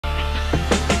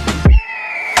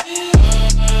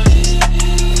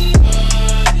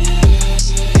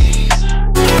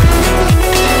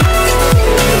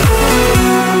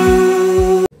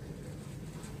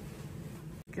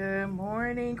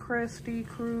crusty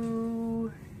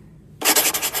crew.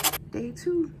 Day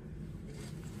 2.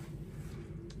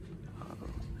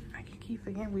 I can keep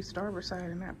forgetting we starboard side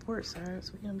and not port side,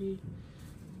 so we're gonna be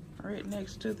right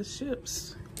next to the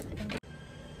ships.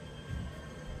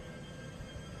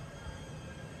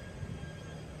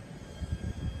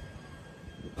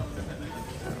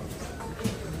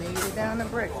 Made it down to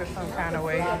breakfast some kind of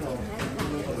way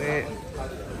with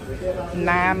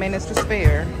 9 minutes to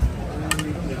spare.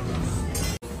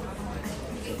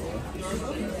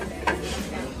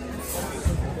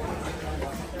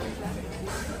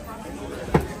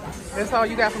 That's all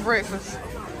you got for breakfast,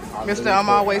 Mr. I'm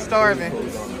always starving.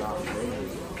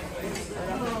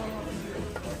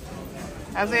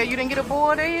 Isaiah, you didn't get a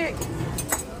boiled egg? I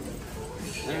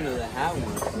didn't know they had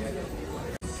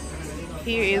one.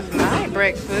 Here is my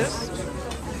breakfast.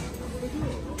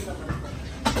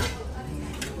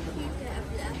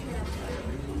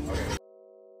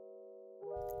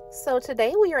 So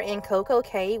today we are in Coco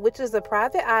Cay, which is a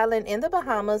private island in the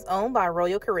Bahamas owned by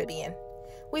Royal Caribbean.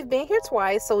 We've been here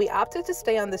twice, so we opted to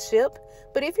stay on the ship,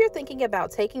 but if you're thinking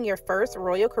about taking your first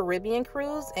Royal Caribbean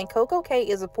cruise and Coco Cay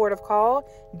is a port of call,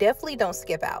 definitely don't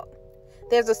skip out.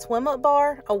 There's a swim-up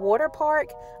bar, a water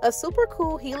park, a super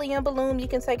cool helium balloon you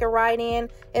can take a ride in,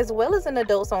 as well as an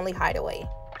adults-only hideaway.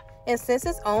 And since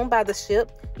it's owned by the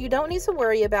ship, you don't need to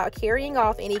worry about carrying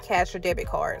off any cash or debit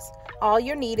cards. All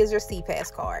you need is your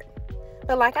SeaPass card.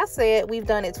 But like I said, we've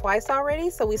done it twice already,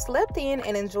 so we slept in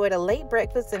and enjoyed a late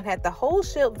breakfast and had the whole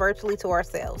ship virtually to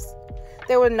ourselves.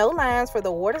 There were no lines for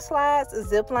the water slides,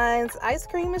 zip lines, ice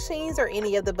cream machines, or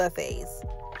any of the buffets.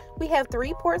 We have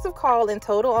 3 ports of call in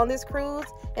total on this cruise,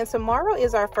 and tomorrow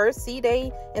is our first sea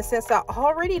day, and since I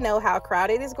already know how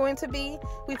crowded it's going to be,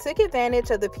 we took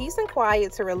advantage of the peace and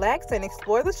quiet to relax and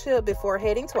explore the ship before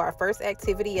heading to our first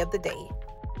activity of the day.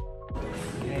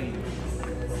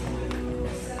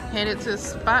 Headed to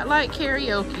Spotlight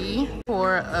Karaoke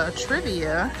for a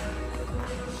trivia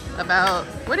about,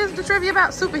 what is the trivia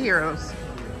about? Superheroes.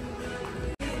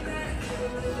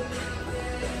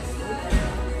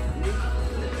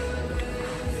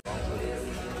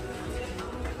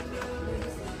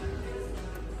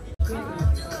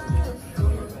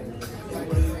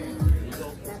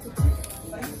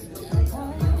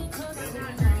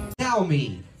 Tell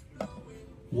me,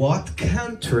 what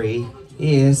country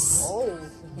is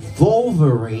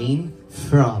Wolverine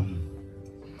from?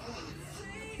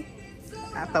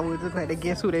 I thought we were just going to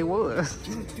guess who they was.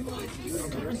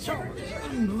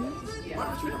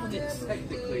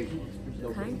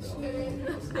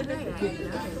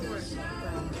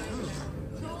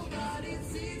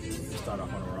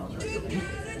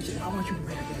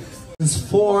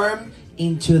 Transform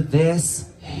into this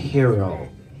hero.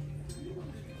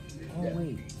 Oh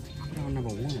wait, I'm number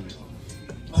 1.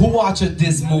 Who watched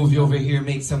this movie over here?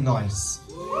 Make some noise.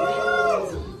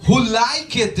 Who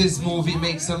liked this movie?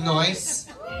 Make some noise.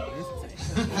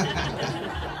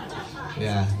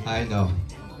 Yeah, I know.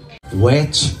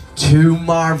 Which 2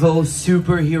 Marvel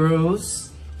superheroes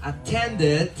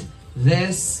attended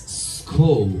this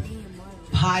school?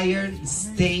 Empire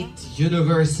State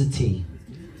University,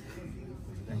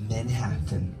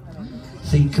 Manhattan.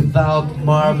 Think about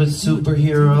Marvel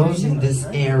superheroes in this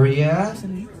area.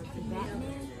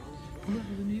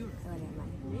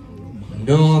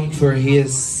 Known for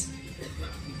his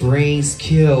brain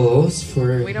skills,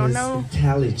 for his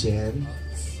intelligence.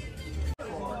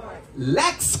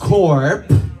 LexCorp.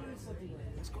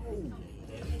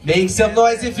 Make some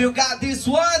noise if you got this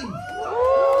one.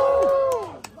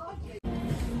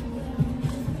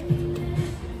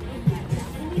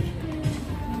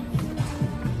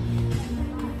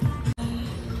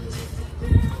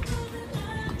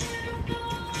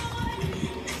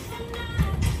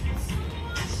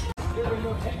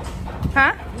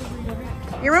 Huh?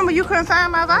 You remember you couldn't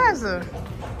find my visor?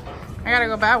 I gotta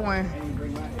go buy one.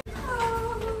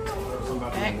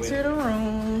 Back to the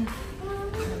room.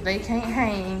 They can't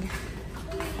hang.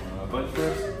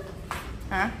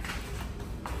 Huh?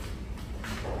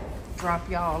 Drop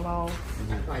y'all off.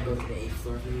 Probably go to the 8th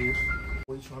floor from here.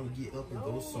 What you trying to get up and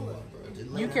go somewhere, bro?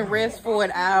 Just You can rest for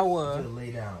an hour. Just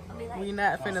lay down, bro. We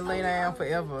not finna lay down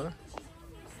forever.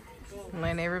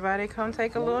 Letting everybody come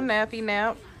take a little nappy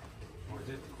nap.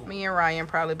 Me and Ryan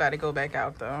probably about to go back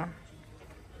out though.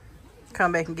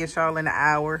 Come back and get y'all in an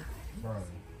hour. Bro.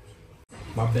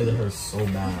 My belly hurts so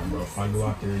bad, bro. If I go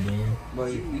out there again. Bro,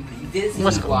 you did it to me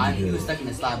before. I knew you was stuck in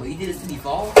the slide, but you did it to me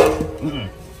fall.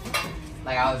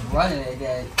 Like I was running and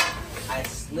then I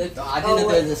slipped. I didn't know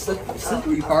there was a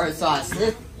slippery part, so I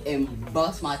slipped and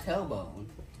bust my tailbone.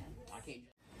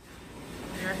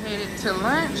 We're headed to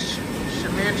lunch.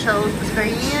 Shamir chose to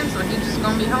stay in, so he's just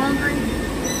gonna be hungry.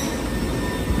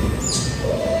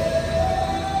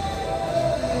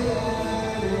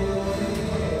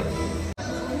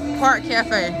 Park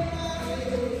Cafe.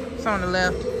 It's on the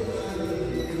left.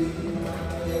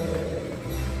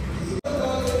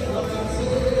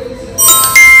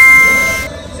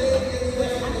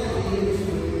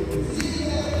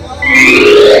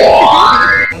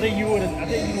 I think you would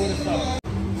have stopped.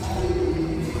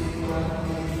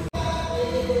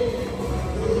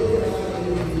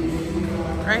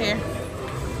 Right here.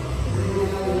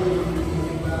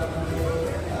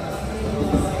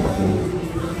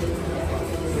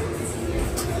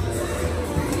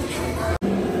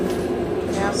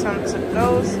 We have some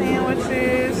to-go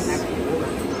sandwiches,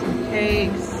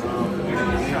 cakes,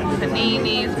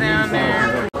 paninis down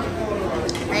there.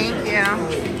 Thank you.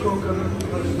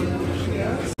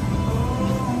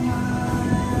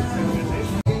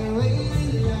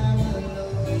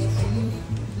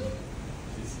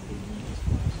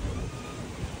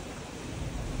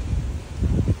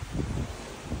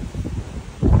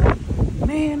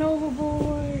 Man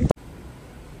overboard.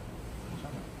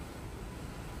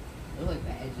 Look like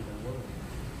the edge of the world.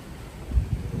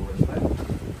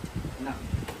 No.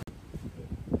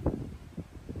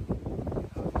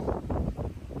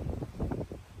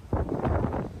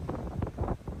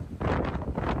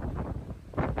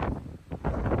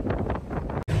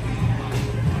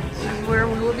 This is where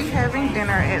we will be having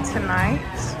dinner at tonight.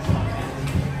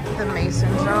 The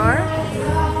mason jar.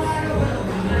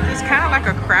 It's kind of like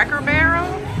a Cracker Barrel.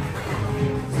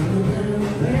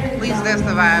 At least that's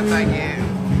the vibes I get.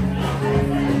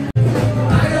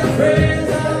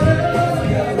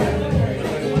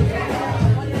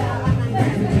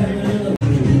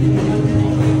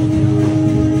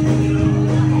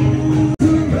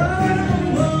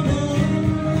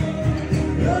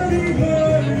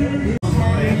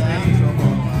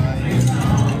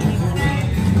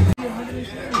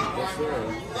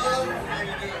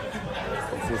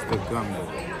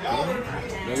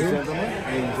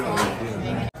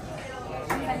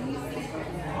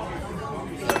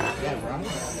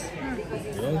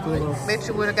 Bet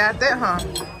you would have got that, huh?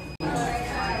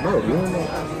 No, you don't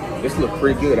know. This look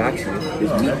pretty good, actually.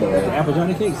 This meatball. Apple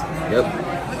Johnny cakes. Yep.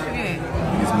 What you get?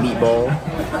 This meatball.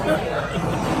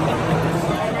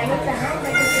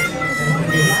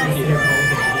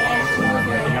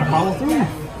 You gotta follow through.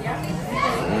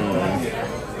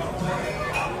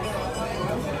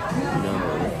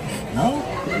 No?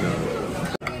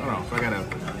 Hold on, so I gotta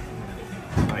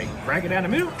like crack it down the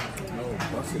middle? No,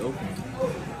 bust it open.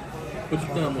 Put your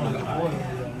thumb on it.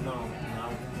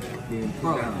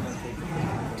 Bro.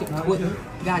 You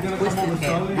gotta twist it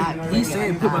back. Not He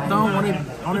said put my thumb on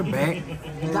it back.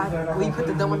 You got when you put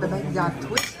the thumb on the back, you gotta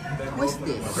twist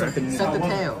it. Suck the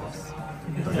tails.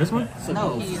 This one?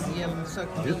 No.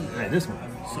 This one.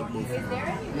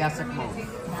 You gotta suck both.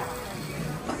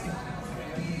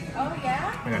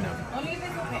 I got nothing.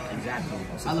 Exactly.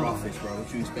 It's a crawfish, bro.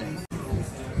 What you expect?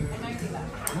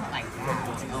 Like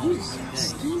that. You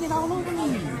steam it all over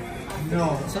me.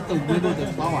 No. It's not the wiggle the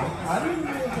flour.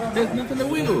 There's nothing to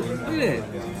wiggle. Look at that.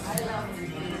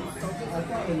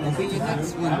 Open your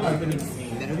next one.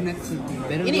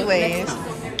 Better Anyways,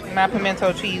 my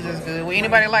pimento cheese is good. Would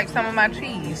anybody like some of my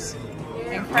cheese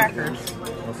and crackers?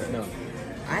 Okay, no.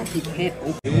 I actually can't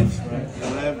open it. I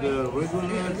have the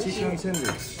regular chicken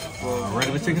sandwich.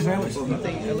 Regular chicken sandwich?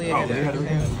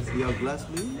 You have glass,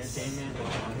 please?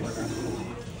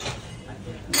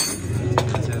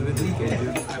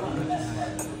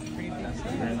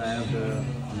 And I have the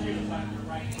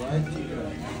fried chicken.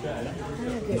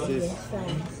 This is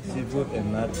seafood and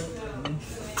nut.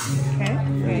 Okay.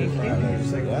 Thank you.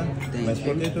 Yeah. Mashed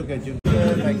potato ketchup.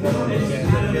 Okay,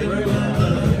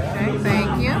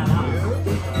 thank you.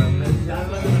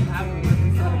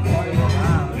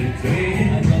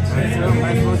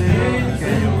 Mashed potato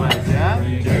ketchup. Yeah.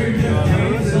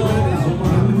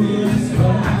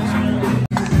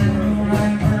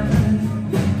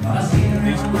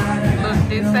 Look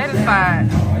dissatisfied.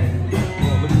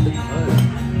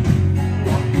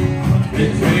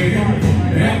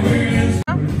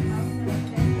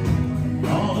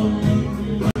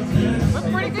 Looks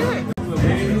pretty good.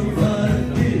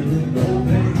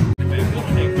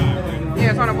 Yeah,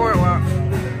 it's on the boardwalk.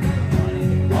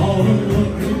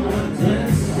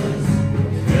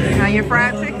 Now your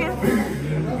fried chicken?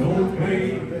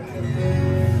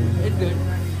 It's good.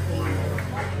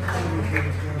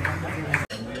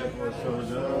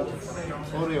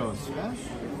 Oreos, yeah?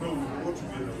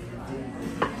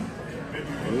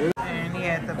 And he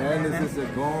had the And banana. this is a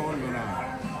gone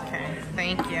banana. Okay.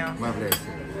 Thank you. My blessing.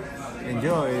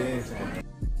 Enjoy it.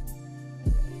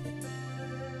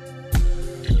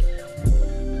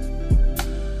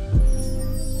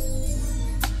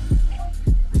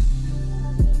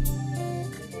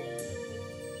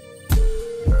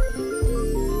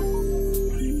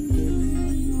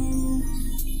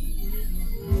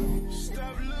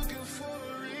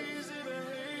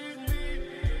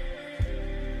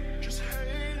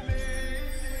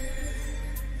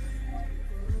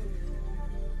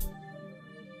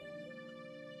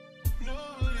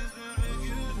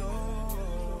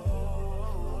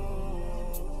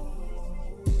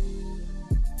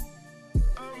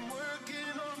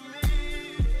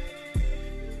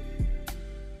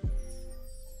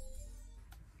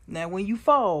 Now, when you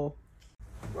fall,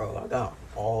 Bro, I got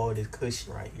all this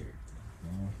cushion right here.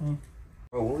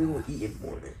 Bro, what we gonna eat in the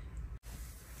morning?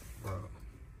 Bro.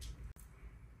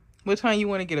 what time you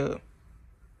want to get up?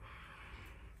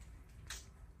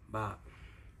 Bye.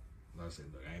 Like I said,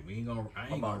 look, I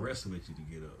ain't gonna wrestle with you to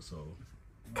get up. So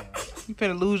You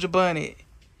finna lose your bonnet.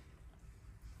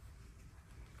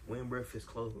 When breakfast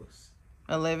closes,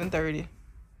 11:30.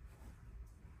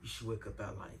 you should wake up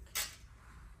at like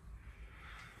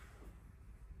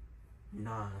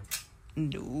 9.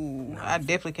 No, I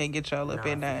definitely can't get y'all up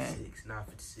at 9.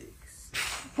 9:56.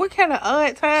 What kind of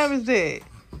odd time is that?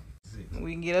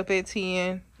 We can get up at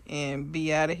 10 and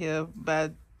be out of here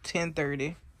by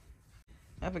 10:30.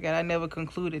 I forgot I never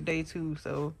concluded day 2,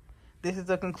 so this is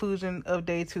the conclusion of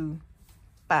day 2.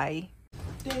 Bye.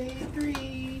 Day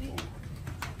 3.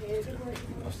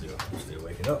 I'm still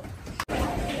waking up.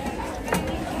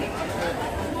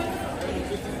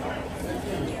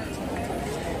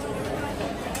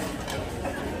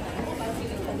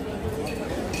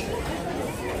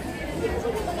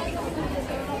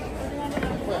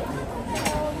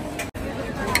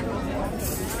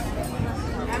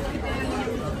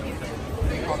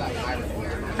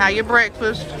 How your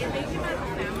breakfast?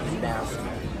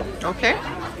 Okay.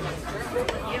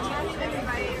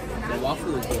 The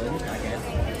waffle is good, I guess.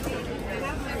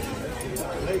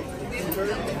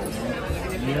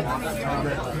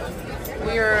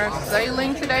 We are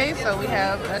sailing today, so we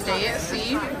have a day at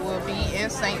sea. We'll be in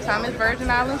St. Thomas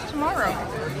Virgin Islands tomorrow.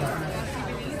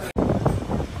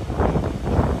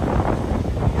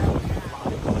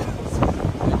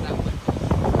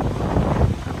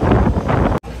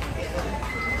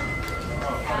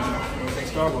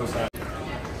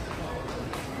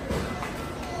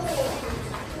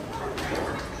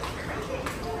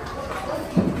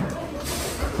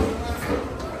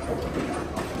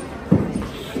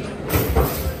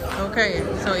 Okay,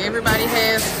 so everybody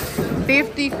has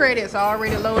 50 credits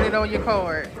already loaded on your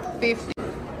card. 50.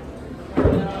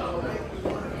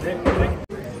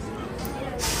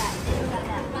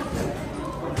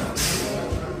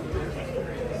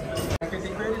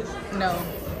 No.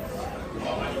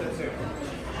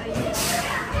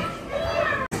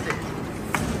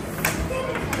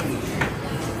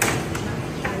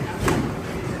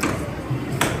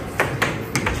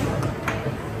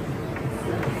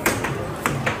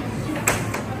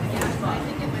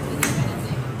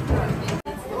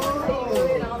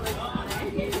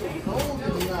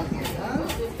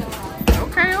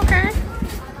 Okay.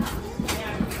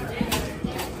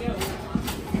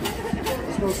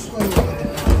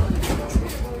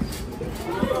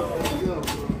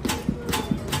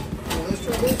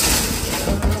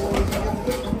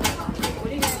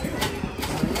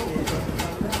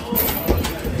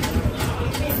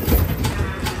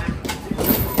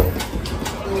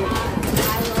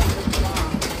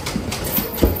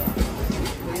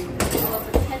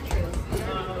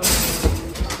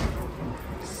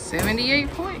 $78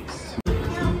 points.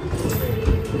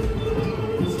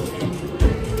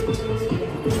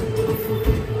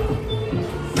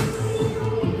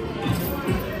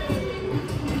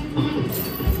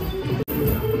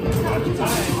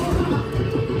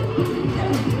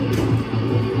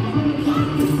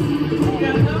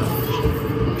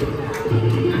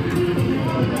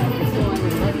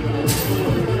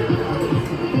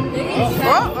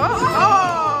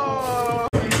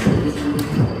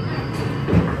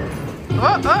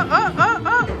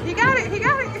 Oh, he got it.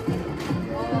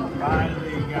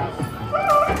 Finally got it.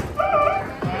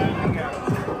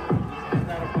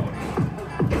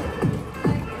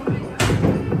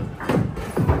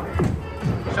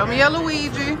 Show me your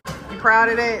Luigi. You proud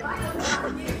of that?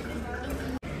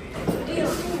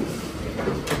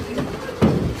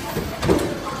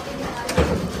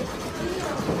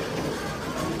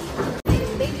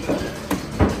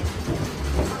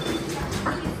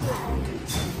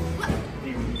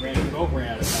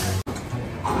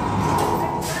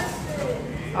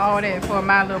 all that for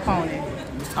My Little Pony. You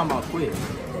talking about quick?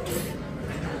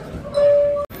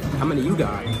 How many you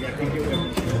got?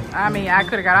 I mean, I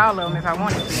could have got all of them if I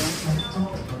wanted to.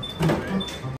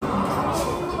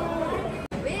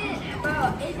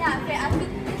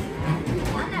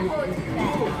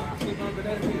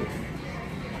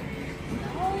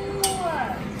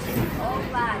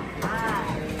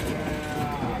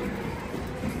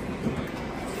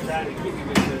 Try to get me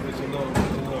with your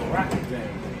little rocket thing.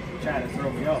 Try to throw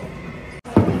me off.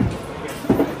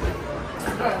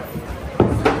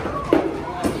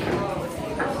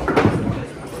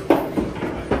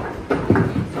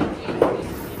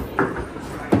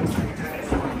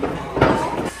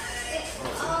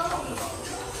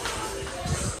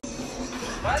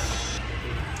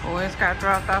 Boys got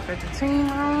dropped off at the team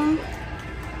room.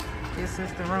 This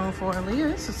is the room for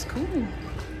Aaliyah. This is cool.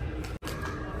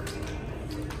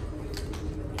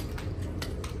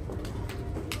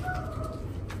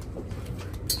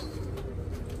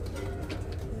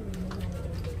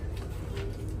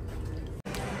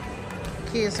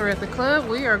 Kids are at the club.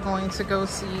 We are going to go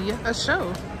see a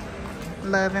show.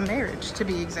 Love and Marriage, to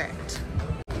be exact.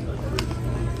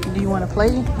 Do you want to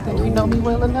play? Think you know me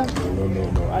well enough?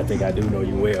 No. I think I do know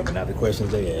you well, but not the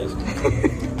questions they ask.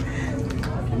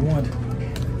 If you want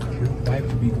your wife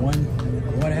to be one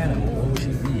animal, what would she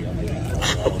be? I mean,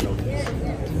 I don't know this.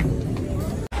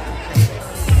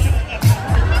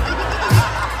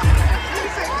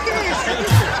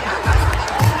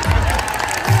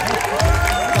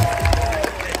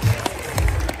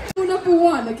 Number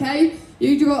one, okay?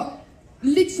 You got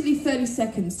literally 30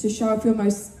 seconds to show off your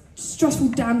most stressful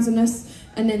damselness,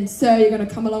 and then sir, you're gonna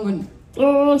come along and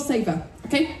save her,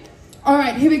 okay? All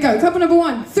right, here we go. Couple number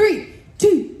one. 3,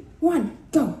 2, 1,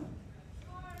 go.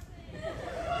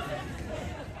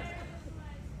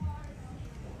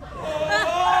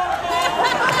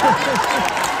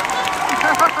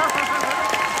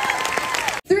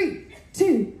 Three,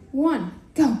 2, 1,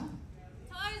 go.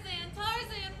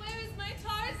 Tarzan, where is my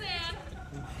Tarzan?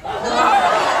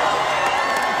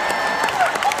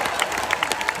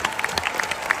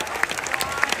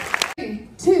 3,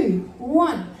 2,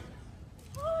 1.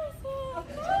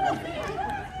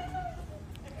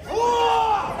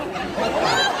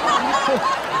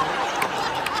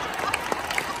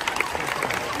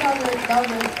 Love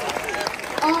it.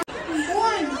 1,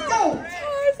 go.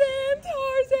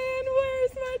 Tarzan,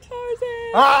 where's my Tarzan?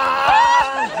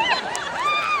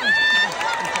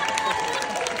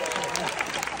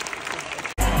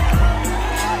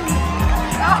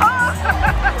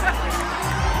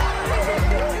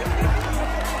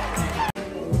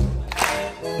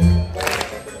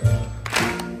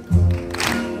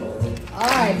 All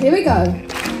right, here we go.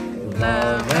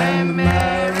 Love and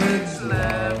marriage,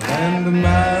 love and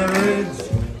marriage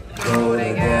go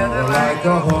together like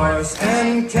a horse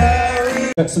and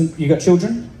carriage. You got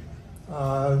children?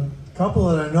 Couple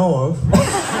that I know of.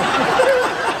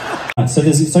 So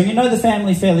you know the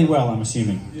family fairly well, I'm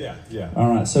assuming. Yeah. All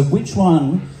right. So which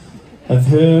one of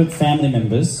her family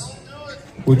members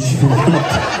would you want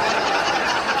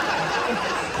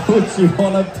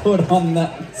to put on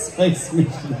that space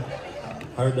mission?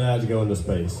 Her dad's going to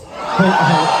space.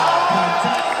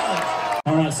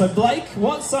 All right. So Blake,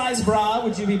 what size bra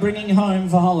would you be bringing home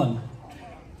for Holland?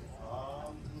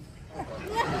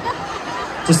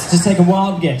 Just take a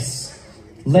wild guess.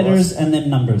 Letters and then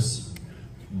numbers.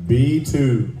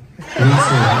 B2.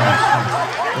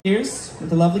 Here's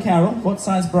with the lovely Carol. What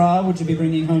size bra would you be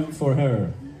bringing home for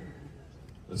her?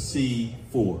 A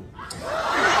C4.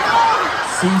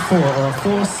 C4 or a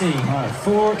 4C. All right,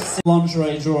 4C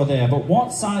lingerie drawer there. But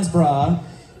what size bra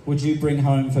would you bring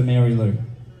home for Mary Lou?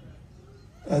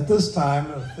 At this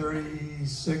time, a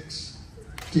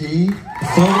 36D.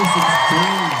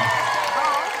 36D.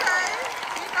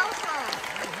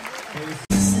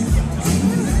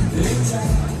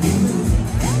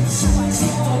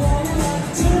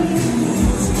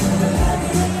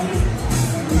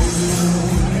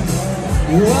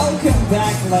 Welcome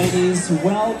back, ladies.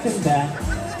 Welcome back.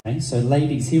 Okay, so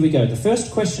ladies, here we go. The first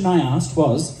question I asked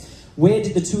was, where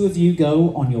did the two of you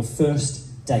go on your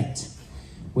first date?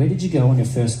 Where did you go on your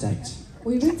first date?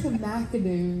 We went to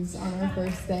McAdoo's on our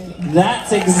first date.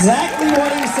 That's exactly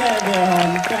what he said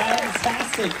there,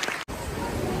 fantastic.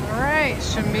 All right,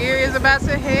 Shamir is about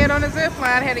to head on the zip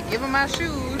line. I had to give him my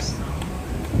shoes.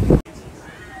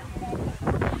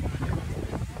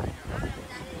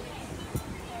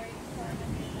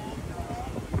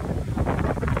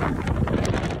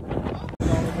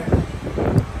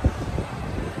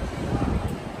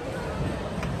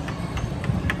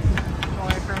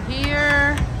 Going from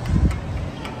here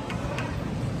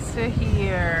to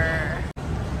here.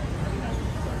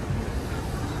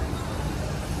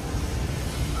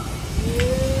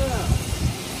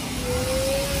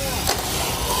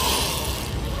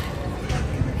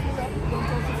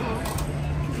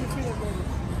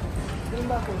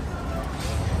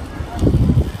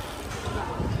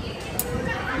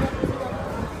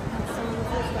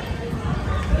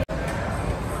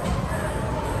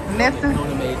 Nothing?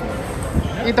 Don't amaze me.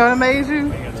 You don't amaze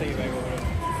you? I gotta take it back over there.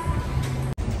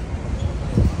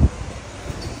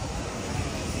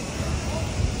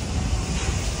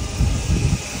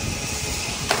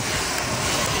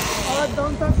 Oh,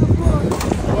 don't touch the floor.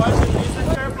 Watch it,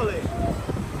 listen carefully.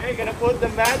 Okay, you're gonna put the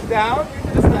mat down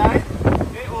into the slide.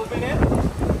 Okay, open it.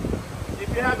 If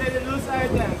you have any loose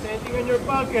items, anything in your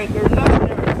pocket, your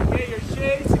lanyard, okay, your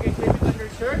shades, you can keep it on your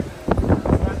shirt.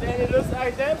 But any loose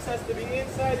items has to be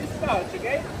inside this pouch,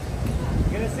 okay?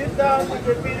 You're gonna sit down, put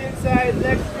your feet inside,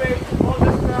 legs straight, hold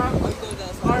the strap,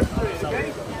 arms straight,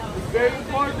 okay? It's very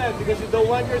important because you don't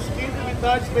want your skin to be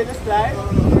touched by the slide.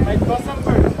 It might cause some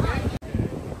burn, okay?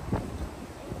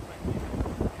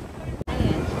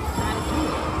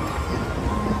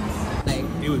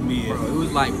 It was mid. Bro, it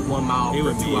was like 1 mile It for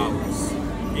was 2 hours.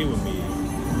 It was mid.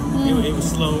 It was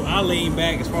slow. I leaned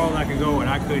back as far as I could go, and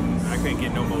I couldn't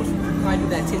get no motion. I do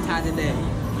that 10 times a day.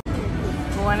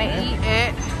 We want to eat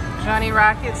at Johnny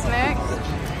Rockets next.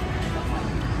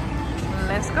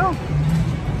 Let's go.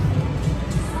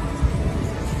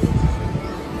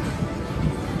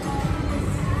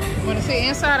 Want to sit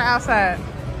inside or outside?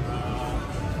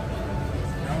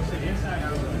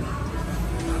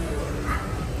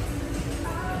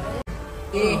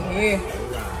 Yeah.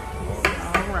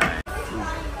 All right. I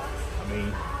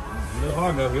mean, a little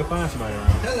hard enough, you'll find somebody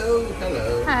around. Hello,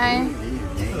 hello. Hi. Good evening.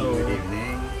 Hello. Good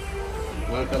evening.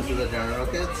 Welcome to the Johnny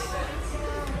Rockets.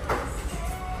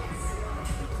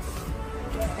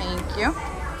 Thank you.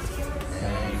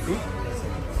 Thank you.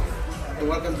 Hey,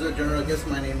 welcome to the Johnny Rockets.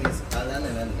 My name is Alan,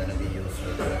 and I'm gonna be your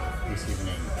server this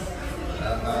evening. I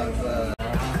have.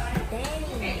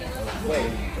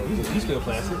 You still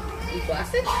plastic? You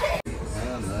plastic?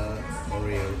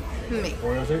 Oreo. Me.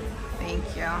 Oreos here?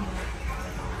 Thank you.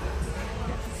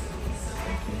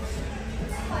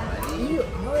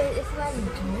 It's like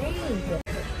drink.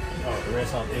 Oh, the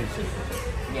rest on the inside.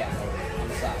 Yeah, on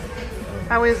the side.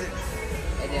 How is it?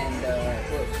 And then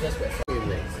well, just with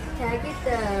Can I get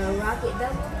the rocket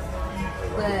double?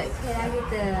 But can I get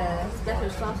the special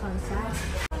sauce on the side?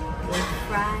 With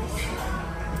fries?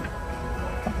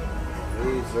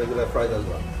 It's regular fried as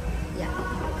well. Yeah.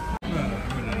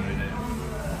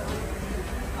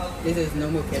 This is no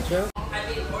more ketchup.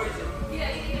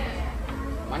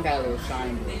 Mine got a little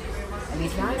shine. At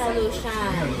least Mine got a little You got a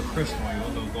shine. little crisp on you, a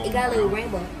little gold. It got a little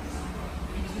rainbow.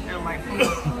 Wow,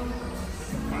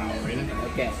 really?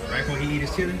 Okay. Right when he eat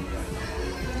his chili?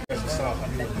 That's the sauce. I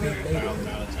think it's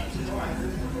 $1,000 times.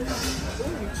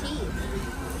 Ooh, cheese.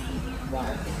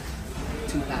 Wow.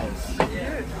 2 hours.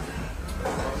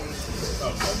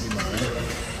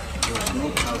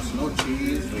 No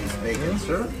cheese with bacon,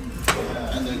 sir.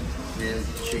 And then grilled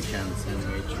chicken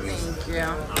sandwich.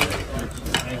 Yeah.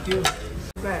 Thank you.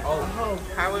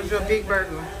 How was your big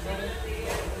burger?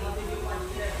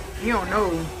 You don't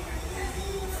know.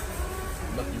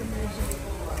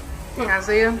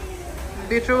 Isaiah,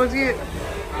 bitch, yours yet?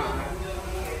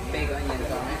 Big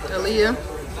onions on it. Aaliyah.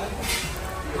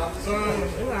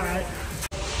 Alright.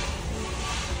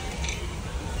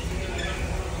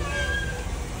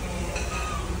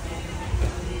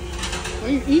 Why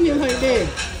you eating it like that?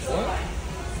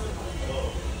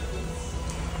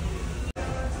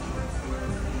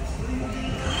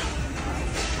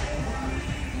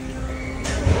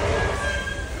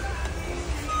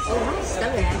 Oh, my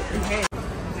stomach hurts.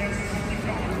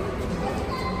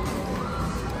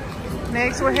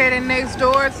 Next, we're heading next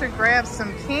door to grab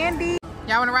some candy.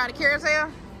 Y'all want to ride the carousel?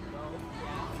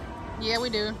 Yeah, we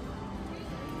do.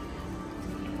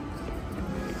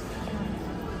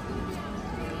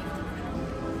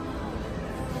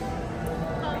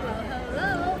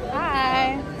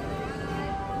 Hi.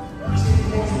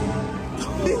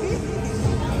 Wait, we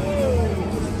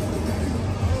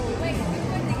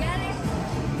put together?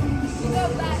 You go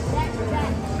back, back,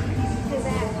 back, to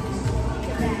back,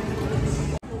 to back.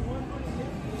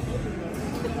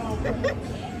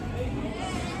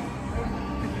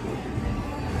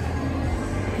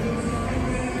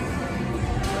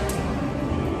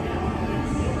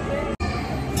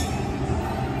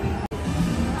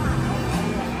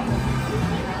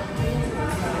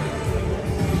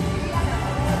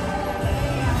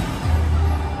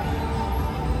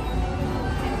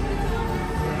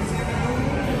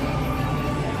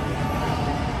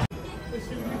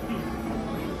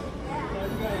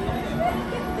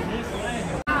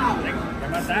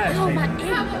 Oh, my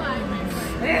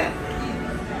ear.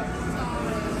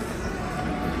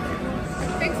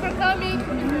 Thanks for coming.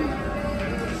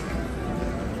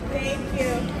 Thank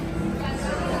you.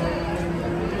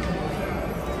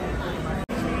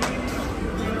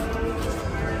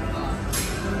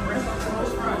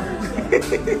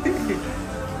 You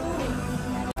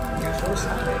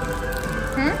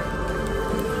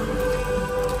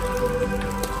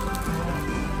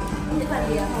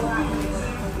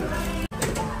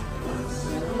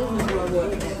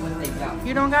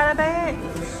don't got a bag?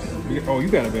 Oh, you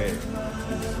got a bag.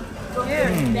 Yeah.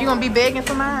 You gonna be begging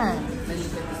for mine.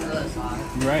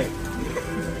 Right.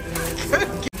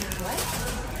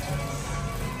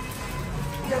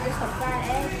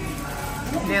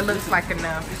 That looks like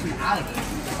enough.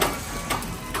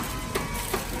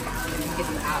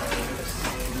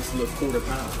 This little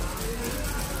quarter-pound.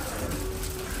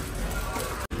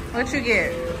 What you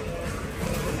get?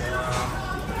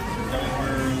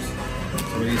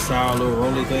 Some of these sour little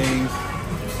roly things,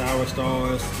 some sour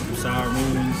stars, some sour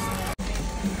moons.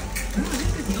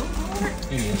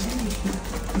 It is.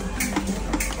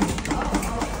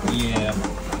 Yeah.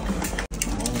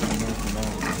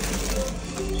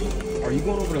 Are you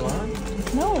going over the line?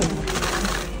 No.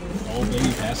 Oh,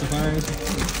 baby pacifiers?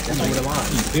 That's over the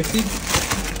line. You 50?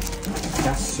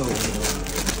 That's so over the line.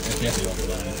 That's definitely over the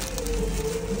line.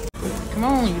 Come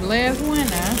on, you last one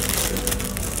now.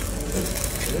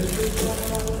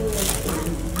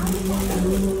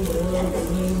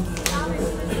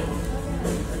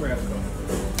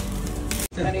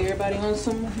 Got everybody on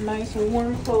some nice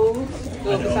warm clothes.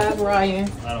 Go besides Ryan.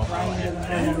 Ryan doesn't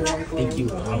have warm clothes. Thank you.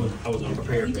 I was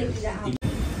unprepared. I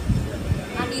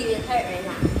need it hurt right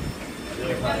now.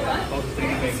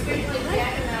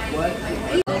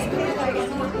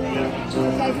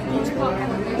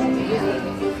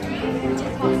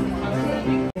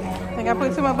 Think I put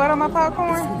too much butter on my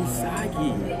popcorn?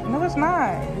 No, it's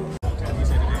not.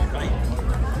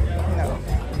 No.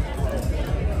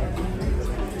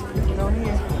 Go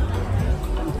here.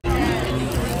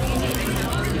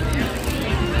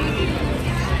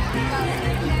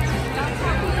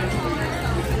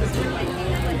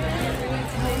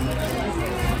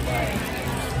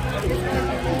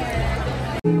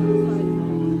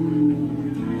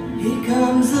 Here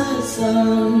comes the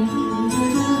sun.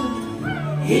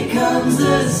 Here comes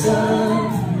the sun.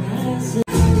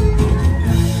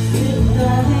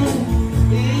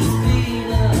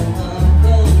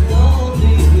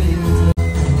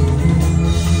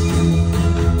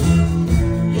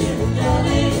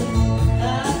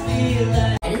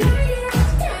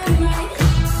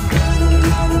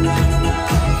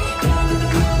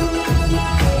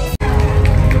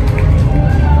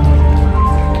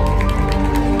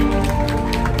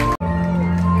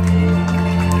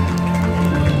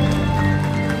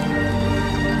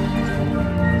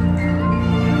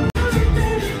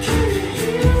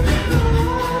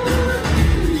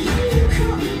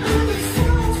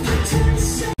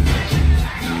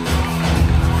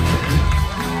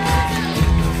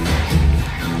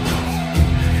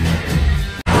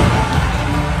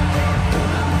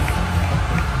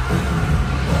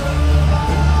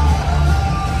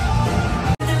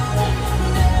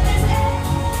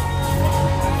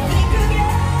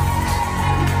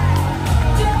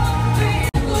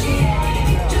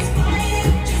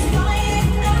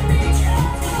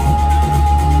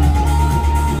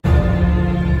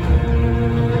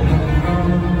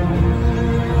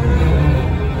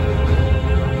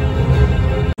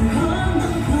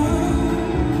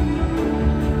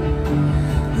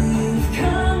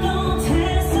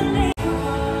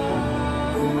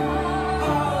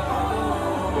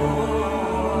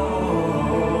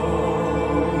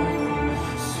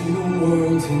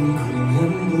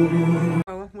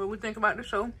 What we think about the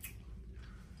show?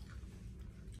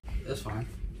 That's fine.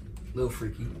 A little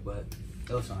freaky, but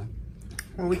that was fine.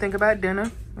 What we think about dinner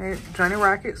at Johnny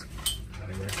Rockets?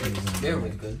 They're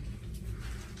really good.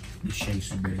 The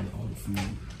shakes are better than all the food.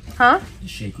 Huh? The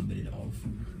shake are better than all the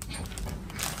food.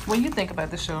 What do you think about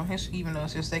the show? Even though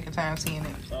it's your second time seeing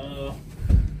it.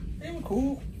 They were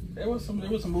cool. There was some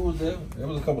moves there. There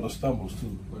was a couple of stumbles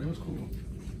too, but it was cool.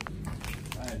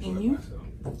 I enjoyed myself.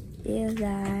 Feels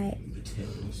like.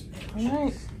 All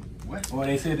right. What? Well,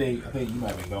 they said I think you might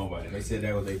have been gone by it. They said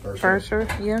that was their first show.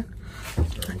 Yeah. So,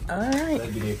 all right.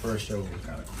 That'd be their first show.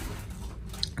 Kind of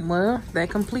cool. Well, that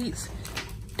completes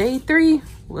day 3.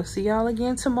 We'll see y'all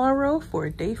again tomorrow for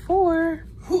day 4.